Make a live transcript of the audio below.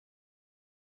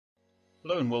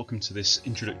Hello and welcome to this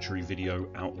introductory video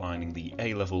outlining the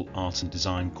A-Level Art and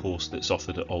Design course that's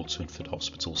offered at Old Swinford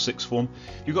Hospital Sixth Form.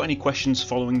 If you've got any questions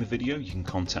following the video, you can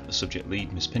contact the subject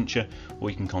lead, Miss Pincher,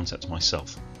 or you can contact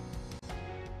myself.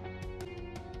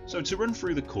 So to run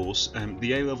through the course,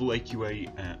 the A-Level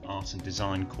AQA Art and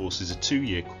Design course is a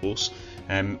 2-year course.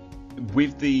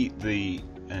 With the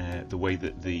way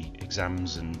that the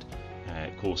exams and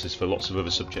courses for lots of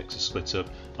other subjects are split up,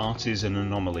 art is an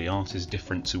anomaly. Art is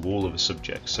different to all other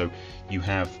subjects. So you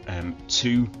have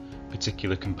two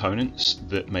particular components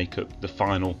that make up the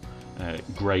final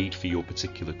grade for your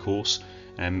particular course.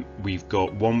 We've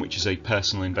got one which is a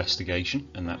personal investigation,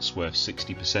 and that's worth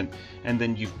 60%, and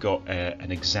then you've got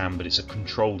an exam, but it's a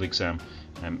controlled exam,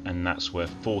 and that's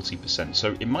worth 40%.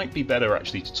 So it might be better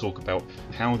actually to talk about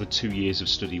how the 2 years of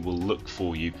study will look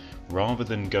for you, rather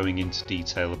than going into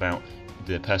detail about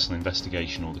the personal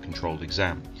investigation or the controlled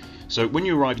exam. So when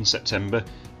you arrive in September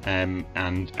and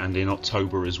in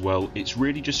October as well, it's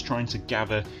really just trying to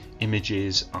gather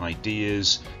images,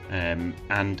 ideas, and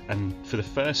for the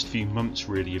first few months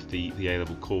really of the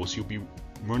A-Level course, you'll be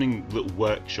running little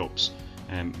workshops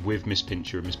with Miss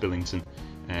Pincher and Miss Billington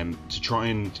to try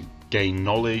and gain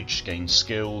knowledge, gain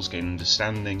skills, gain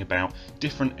understanding about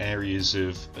different areas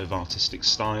of artistic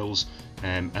styles,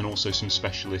 and also some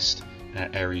specialist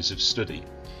areas of study.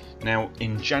 Now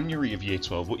in January of Year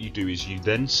 12, what you do is you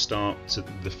then start to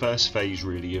the first phase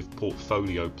really of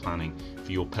portfolio planning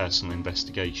for your personal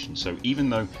investigation. So even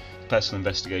though the personal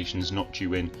investigation is not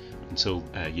due in until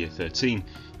Year 13,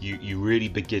 you really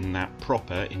begin that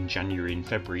proper in January and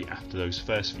February, after those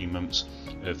first few months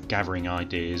of gathering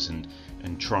ideas and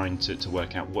trying to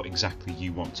work out what exactly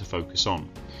you want to focus on.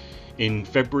 In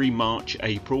February, March,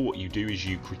 April, what you do is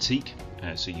you critique,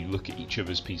 so you look at each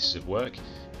other's pieces of work,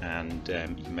 and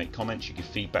you make comments, you give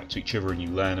feedback to each other, and you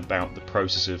learn about the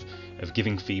process of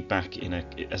giving feedback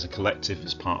as a collective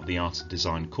as part of the Art and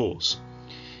Design course.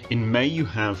 In May you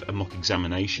have a mock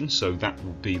examination, so that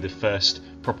will be the first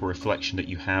proper reflection that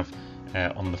you have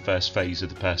on the first phase of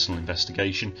the personal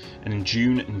investigation, and in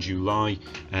June and July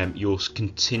you're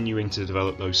continuing to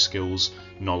develop those skills,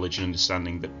 knowledge and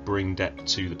understanding that bring depth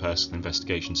to the personal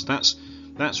investigation. So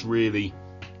that's really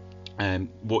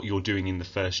what you're doing in the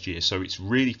first year. So it's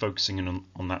really focusing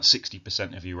on that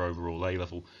 60% of your overall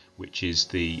A-Level, which is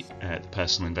the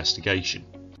personal investigation.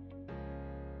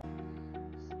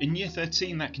 In Year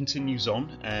 13 that continues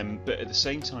on, but at the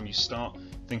same time you start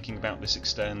thinking about this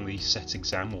externally set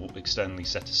exam or externally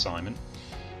set assignment.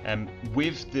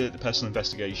 With the personal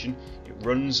investigation, it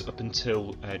runs up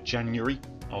until January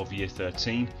of Year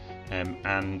 13,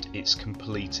 and it's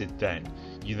completed then.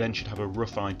 You then should have a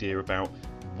rough idea about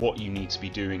what you need to be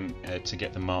doing to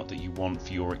get the mark that you want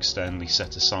for your externally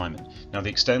set assignment. Now the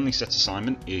externally set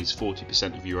assignment is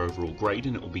 40% of your overall grade,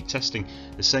 and it will be testing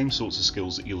the same sorts of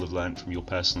skills that you'll have learned from your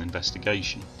personal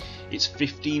investigation. It's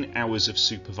 15 hours of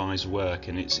supervised work,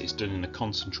 and it's done in a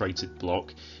concentrated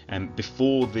block.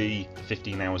 Before the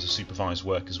 15 hours of supervised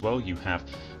work as well, you have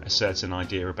a certain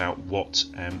idea about what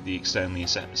the externally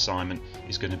set assignment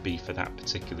is going to be for that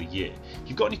particular year. If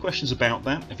you've got any questions about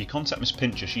that, if you contact Miss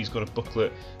Pincher, she's got a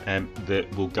booklet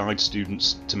that will guide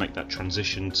students to make that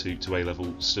transition to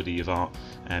A-Level study of art,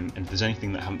 and if there's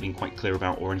anything that I haven't been quite clear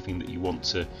about, or anything that you want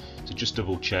to just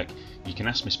double check, you can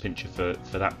ask Miss Pincher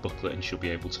for that booklet, and she'll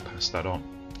be able to pass that on.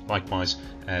 Likewise,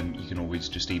 you can always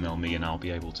just email me and I'll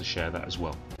be able to share that as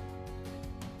well.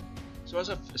 So as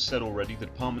I've said already, the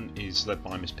department is led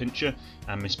by Miss Pincher,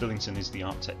 and Miss Billington is the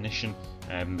art technician,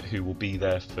 who will be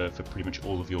there for pretty much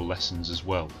all of your lessons as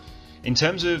well. In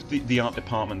terms of the art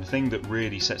department, the thing that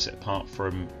really sets it apart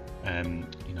from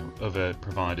other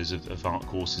providers of art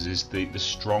courses is the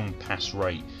strong pass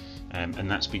rate, and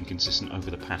that's been consistent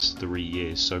over the past 3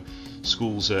 years. So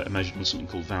schools are measured on something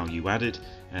called value added,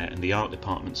 and the art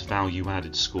department's value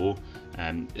added score,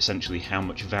 essentially how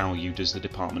much value does the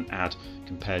department add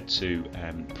compared to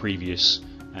previous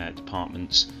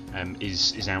departments,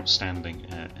 is outstanding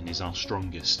and is our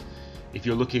strongest. If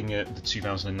you're looking at the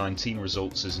 2019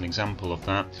 results as an example of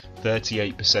that,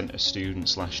 38% of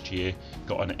students last year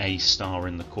got an A star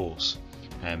in the course.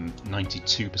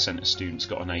 92% of students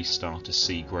got an A star to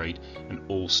C grade, and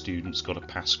all students got a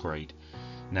pass grade.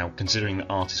 Now, considering that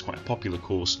art is quite a popular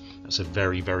course, that's a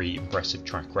very, very impressive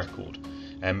track record.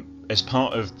 As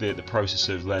part of the process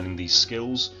of learning these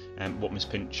skills, what Miss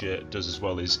Pincher does as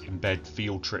well is embed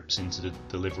field trips into the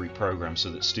delivery program, so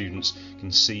that students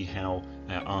can see how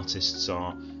artists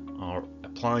are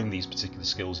applying these particular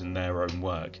skills in their own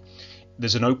work.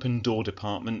 there's an open door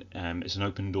department, it's an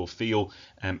open door feel,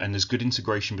 and there's good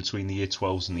integration between the year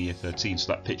 12s and the year 13.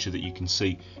 So that picture that you can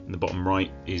see in the bottom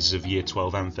right is of year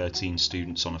 12 and 13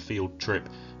 students on a field trip,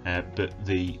 but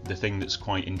the thing that's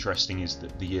quite interesting is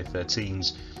that the year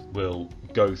 13s will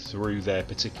go through their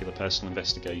particular personal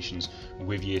investigations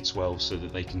with year 12 so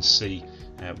that they can see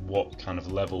what kind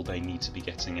of level they need to be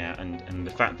getting at, and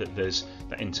the fact that there's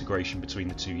that integration between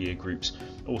the two year groups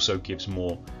also gives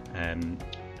more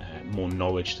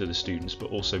knowledge to the students,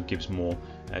 but also gives more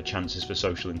chances for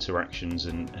social interactions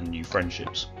and new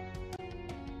friendships.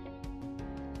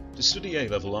 To study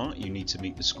A-level art, you need to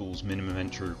meet the school's minimum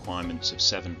entry requirements of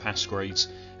 7 pass grades,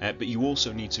 but you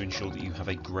also need to ensure that you have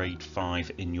a grade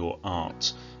 5 in your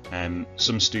art.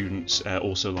 Some students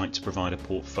also like to provide a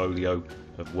portfolio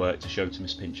of work to show to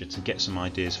Miss Pincher to get some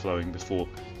ideas flowing before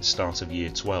the start of year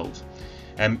 12.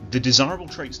 The desirable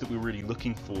traits that we're really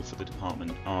looking for the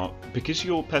department are, because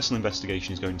your personal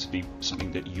investigation is going to be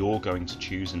something that you're going to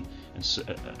choose and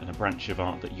a branch of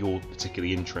art that you're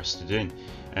particularly interested in,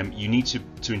 you need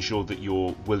to ensure that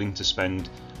you're willing to spend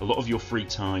a lot of your free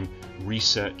time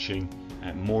researching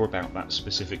more about that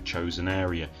specific chosen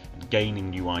area and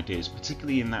gaining new ideas,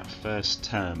 particularly in that first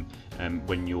term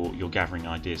when you're gathering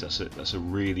ideas. That's a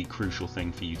really crucial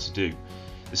thing for you to do.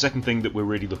 The second thing that we're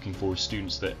really looking for is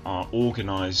students that are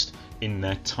organised in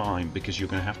their time, because you're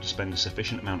going to have to spend a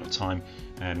sufficient amount of time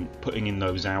putting in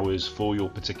those hours for your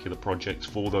particular projects,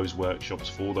 for those workshops,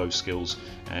 for those skills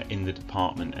in the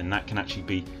department, and that can actually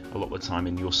be a lot of the time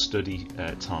in your study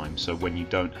time, so when you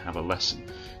don't have a lesson.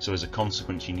 So as a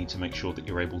consequence, you need to make sure that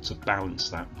you're able to balance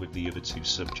that with the other two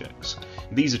subjects.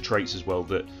 And these are traits as well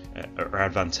that are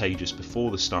advantageous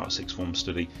before the start of sixth form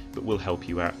study, but will help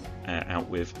you out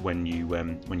with when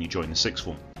you join the sixth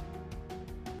form.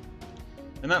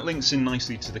 And that links in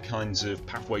nicely to the kinds of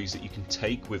pathways that you can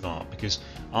take with art, because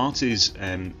art is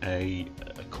a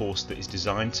course that is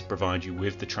designed to provide you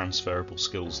with the transferable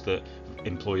skills that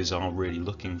employers are really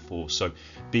looking for. So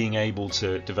being able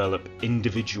to develop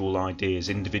individual ideas,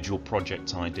 individual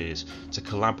project ideas, to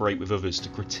collaborate with others, to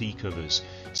critique others,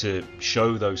 to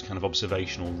show those kind of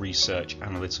observational, research,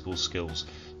 analytical skills,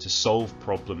 to solve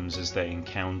problems as they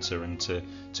encounter, and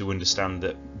to understand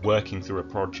that working through a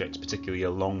project, particularly a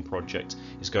long project,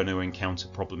 is going to encounter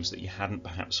problems that you hadn't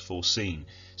perhaps foreseen.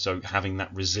 So having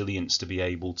that resilience to be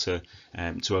able to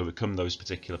overcome those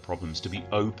particular problems, to be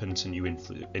open to new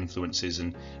influences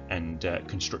and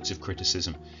constructive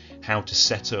criticism, how to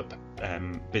set up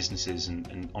businesses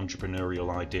and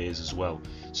entrepreneurial ideas as well.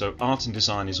 So art and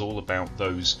design is all about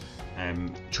those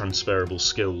transferable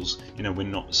skills. You know, we're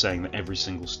not saying that every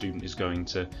single student is going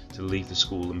to leave the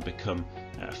school and become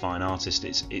a fine artist.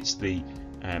 It's the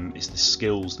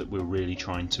skills that we're really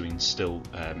trying to instill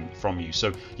from you.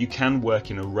 So you can work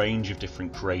in a range of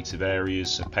different creative areas,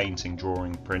 so painting,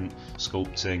 drawing, print,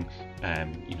 sculpting,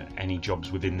 any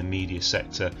jobs within the media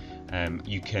sector.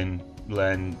 You can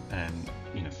learn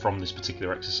from this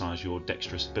particular exercise your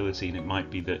dexterous ability, and it might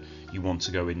be that you want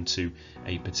to go into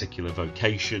a particular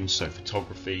vocation, so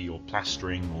photography or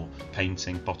plastering or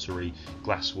painting, pottery,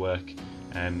 glasswork,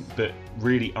 but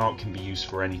really art can be used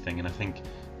for anything. And I think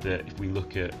that if we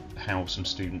look at how some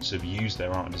students have used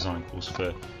their art and design course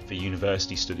for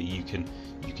university study, you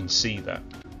can see that.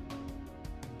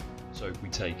 So if we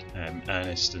take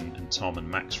Ernest and Tom and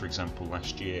Max, for example,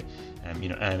 last year,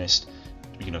 Ernest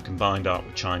combined art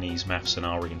with Chinese, maths and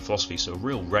RE and philosophy, so a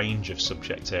real range of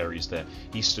subject areas there.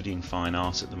 He's studying fine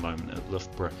art at the moment at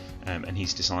Loughborough, and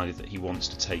he's decided that he wants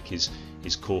to take his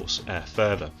course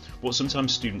further. What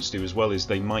sometimes students do as well is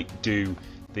they might do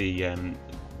the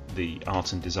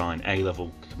art and design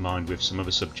A-level combined with some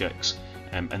other subjects,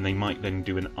 and they might then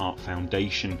do an art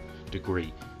foundation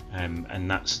degree, and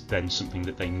that's then something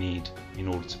that they need in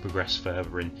order to progress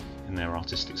further in their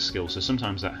artistic skills. So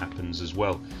sometimes that happens as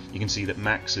well. You can see that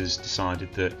Max has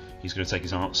decided that he's going to take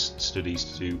his art studies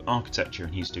to do architecture,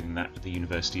 and he's doing that at the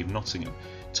University of Nottingham.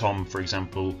 Tom, for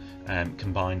example,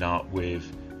 combined art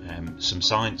with some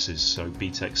sciences, so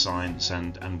BTEC science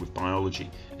and with biology,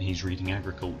 and he's reading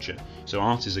agriculture. So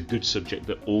art is a good subject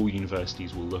that all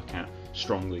universities will look at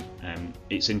strongly.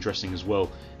 It's interesting as well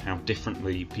how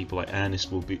differently people like Ernest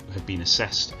have been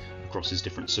assessed across his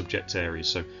different subject areas.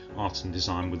 So art and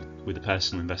design with the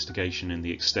personal investigation and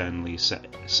the externally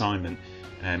assignment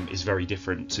is very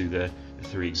different to the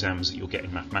 3 exams that you'll get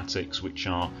in mathematics, which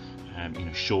are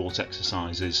short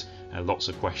exercises, lots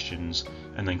of questions,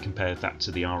 and then compare that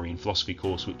to the RE and philosophy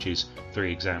course, which is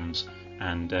 3 exams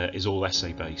and is all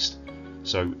essay based.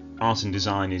 So art and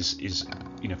design is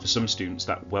for some students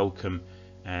that welcome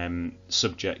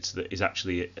subject that is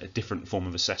actually a different form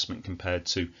of assessment compared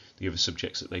to the other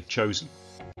subjects that they've chosen.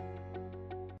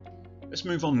 Let's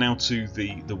move on now to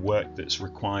the work that's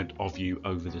required of you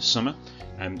over the summer.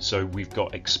 So we've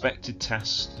got expected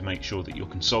tasks to make sure that you're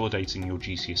consolidating your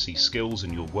GCSE skills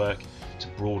and your work to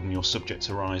broaden your subject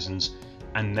horizons,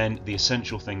 and then the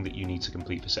essential thing that you need to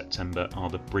complete for September are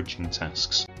the bridging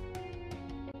tasks.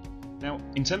 Now,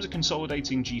 in terms of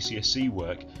consolidating GCSE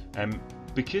work,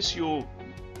 because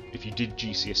if you did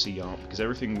GCSE art, because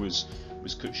everything was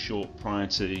cut short prior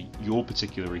to your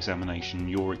particular examination,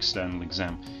 your external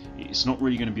exam, it's not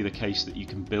really going to be the case that you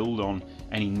can build on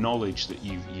any knowledge that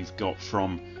you've got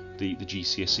from the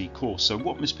GCSE course. So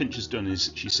what Ms. Pinch has done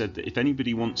is she said that if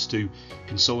anybody wants to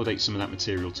consolidate some of that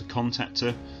material, to contact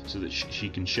her so that she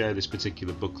can share this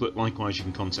particular booklet. Likewise, you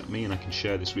can contact me and I can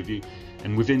share this with you.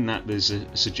 And within that, there's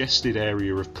a suggested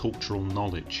area of cultural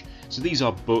knowledge. So these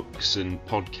are books and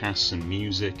podcasts and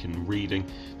music and reading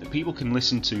that people can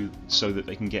listen to so that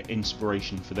they can get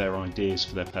inspiration for their ideas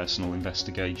for their personal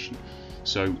investigation.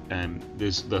 So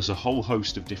there's a whole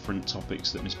host of different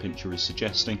topics that Ms. Pincher is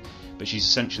suggesting, but she's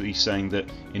essentially saying that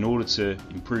in order to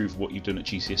improve what you've done at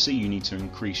GCSE, you need to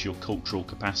increase your cultural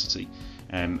capacity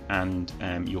and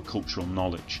your cultural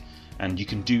knowledge, and you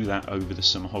can do that over the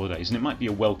summer holidays. And it might be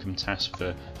a welcome task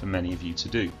for many of you to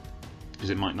do,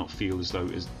 because it might not feel as though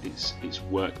it's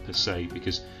work per se,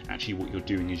 because actually what you're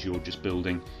doing is you're just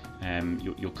building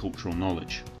your cultural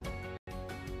knowledge.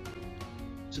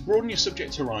 To broaden your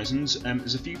subject horizons,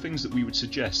 there's a few things that we would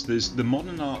suggest. There's the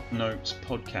Modern Art Notes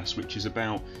podcast, which is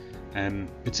about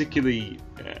particularly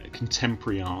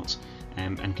contemporary art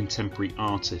and contemporary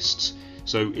artists.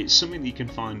 So it's something that you can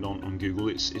find on Google.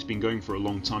 It's been going for a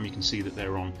long time. You can see that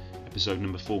they're on episode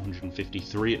number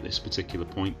 453 at this particular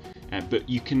point. But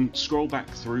you can scroll back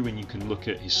through and you can look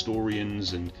at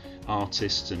historians and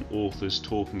artists and authors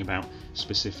talking about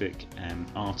specific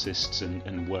artists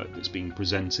and work that's being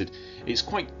presented. It's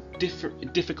quite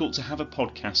difficult to have a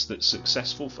podcast that's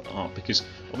successful for art, because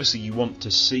obviously you want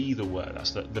to see the work.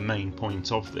 That's the main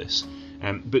point of this.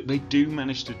 But they do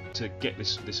manage to get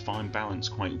this fine balance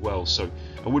quite well. So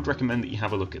I would recommend that you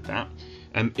have a look at that.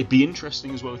 It'd be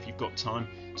interesting as well, if you've got time,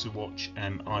 to watch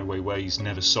Ai Weiwei's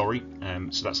Never Sorry.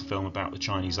 So that's a film about the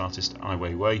Chinese artist Ai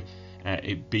Weiwei.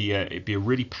 It'd be a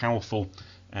really powerful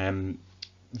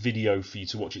video for you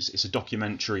to watch. It's a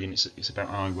documentary, and it's about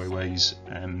Ai Weiwei's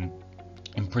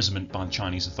imprisonment by the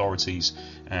Chinese authorities,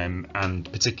 and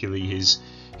particularly his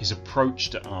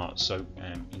approach to art. So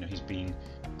he's been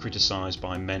criticised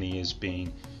by many as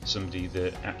being somebody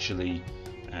that actually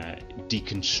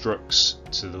deconstructs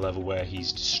to the level where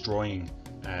he's destroying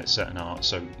certain art.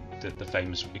 So the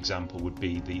famous example would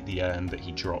be the urn that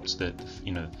he dropped, the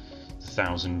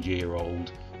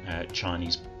 1,000-year-old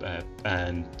Chinese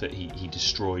urn that he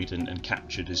destroyed and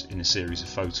captured in a series of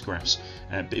photographs.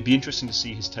 But it'd be interesting to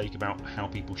see his take about how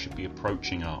people should be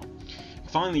approaching art.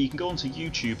 Finally, you can go onto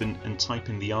YouTube and type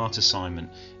in the art assignment.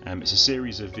 It's a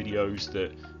series of videos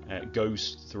that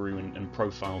goes through and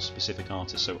profiles specific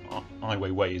artists. So Ai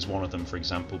Weiwei is one of them, for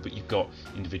example, but you've got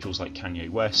individuals like Kanye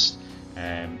West,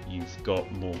 you've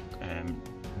got more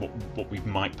what we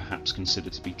might perhaps consider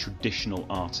to be traditional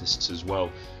artists as well,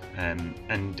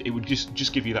 and it would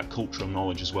just give you that cultural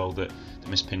knowledge as well that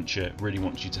Miss Pincher really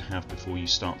wants you to have before you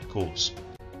start the course.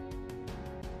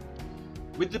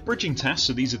 With the bridging tasks,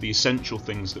 so these are the essential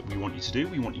things that we want you to do.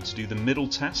 We want you to do the middle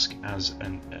task as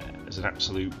an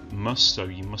absolute must, so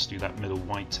you must do that middle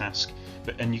white task,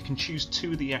 and you can choose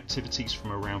 2 of the activities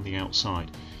from around the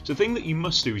outside. So the thing that you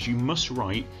must do is you must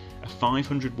write a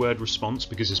 500-word response,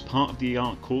 because as part of the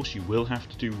art course you will have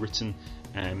to do written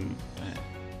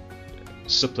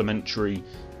supplementary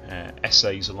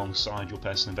essays alongside your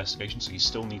personal investigation, so you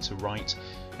still need to write.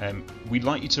 We'd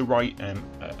like you to write a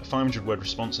 500-word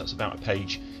response, that's about a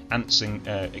page,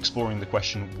 exploring the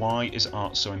question, why is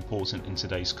art so important in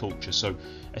today's culture? So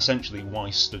essentially, why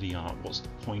study art? What's the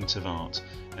point of art?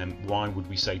 And why would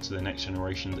we say to the next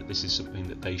generation that this is something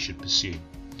that they should pursue?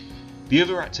 The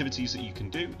other activities that you can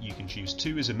do, you can choose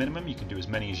 2 as a minimum. You can do as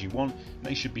many as you want.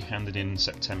 They should be handed in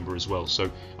September as well. So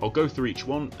I'll go through each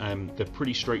one. They're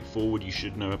pretty straightforward. You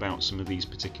should know about some of these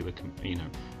particular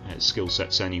skill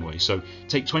sets anyway. So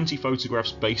take 20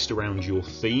 photographs based around your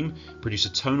theme. Produce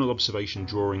a tonal observation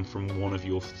drawing from one of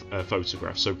your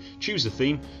photographs. So choose a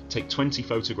theme. Take 20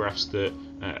 photographs that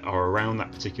are around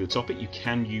that particular topic. You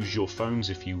can use your phones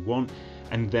if you want,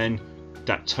 and then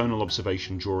that tonal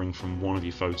observation drawing from one of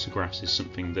your photographs is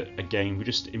something that, again, we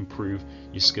just improve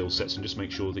your skill sets and just make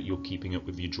sure that you're keeping up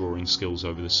with your drawing skills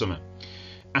over the summer.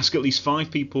 Ask at least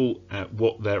 5 people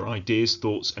what their ideas,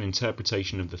 thoughts and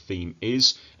interpretation of the theme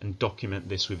is, and document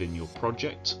this within your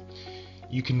project.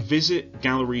 You can visit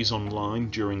galleries online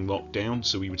during lockdown,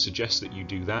 so we would suggest that you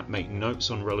do that. Make notes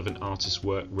on relevant artists'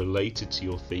 work related to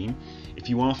your theme. If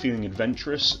you are feeling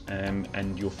adventurous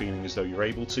and you're feeling as though you're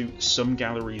able to, some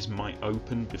galleries might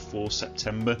open before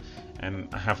September.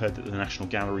 I have heard that the National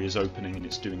Gallery is opening and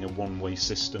it's doing a one-way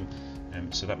system,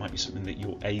 so that might be something that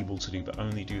you're able to do, but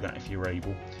only do that if you're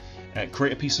able.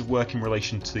 Create a piece of work in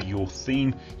relation to your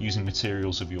theme using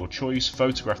materials of your choice.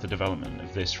 Photograph the development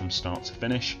of this from start to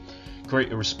finish.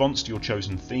 Create a response to your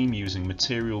chosen theme using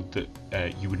material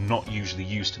that you would not usually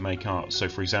use to make art. So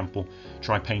for example,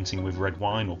 try painting with red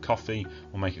wine or coffee,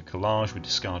 or make a collage with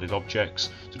discarded objects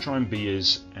to try and be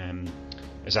as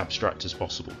abstract as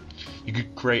possible. You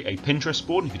could create a Pinterest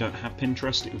board. If you don't have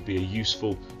Pinterest, it would be a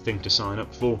useful thing to sign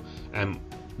up for.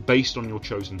 Based on your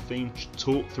chosen theme,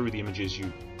 talk through the images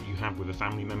you have with a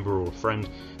family member or a friend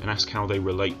and ask how they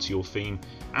relate to your theme.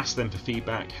 Ask them for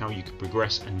feedback, how you could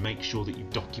progress, and make sure that you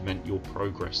document your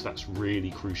progress. That's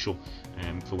really crucial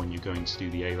for when you're going to do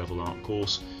the A-level art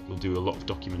course. You'll do a lot of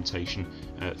documentation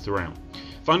throughout.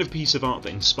 Find a piece of art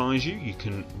that inspires you. You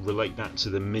can relate that to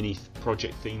the mini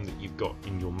project theme that you've got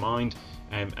in your mind,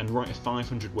 and write a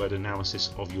 500-word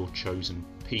analysis of your chosen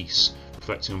piece,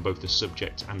 reflecting on both the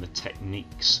subject and the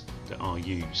techniques that are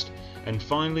used. And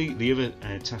finally, the other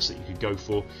task that you could go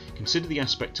for, consider the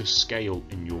aspect of scale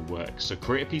in your work. So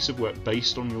create a piece of work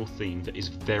based on your theme that is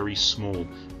very small,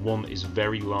 one that is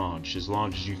very large as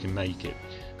you can make it.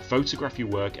 Photograph your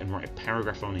work and write a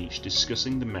paragraph on each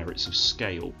discussing the merits of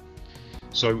scale.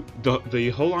 So the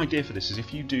whole idea for this is,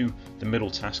 if you do the middle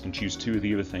task and choose 2 of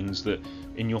the other things, that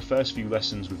in your first few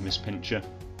lessons with Miss Pincher,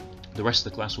 the rest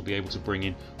of the class will be able to bring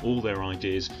in all their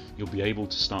ideas. You'll be able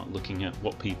to start looking at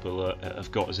what people have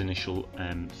got as initial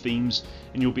themes,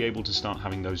 and you'll be able to start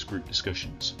having those group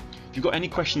discussions. If you've got any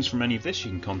questions from any of this,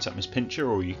 you can contact Miss Pincher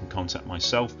or you can contact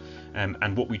myself.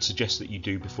 And what we'd suggest that you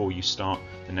do before you start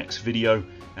the next video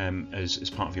as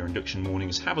part of your induction morning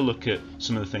is have a look at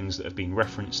some of the things that have been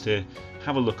referenced here.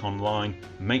 Have a look online,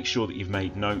 make sure that you've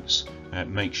made notes,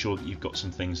 make sure that you've got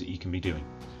some things that you can be doing.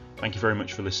 Thank you very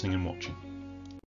much for listening and watching.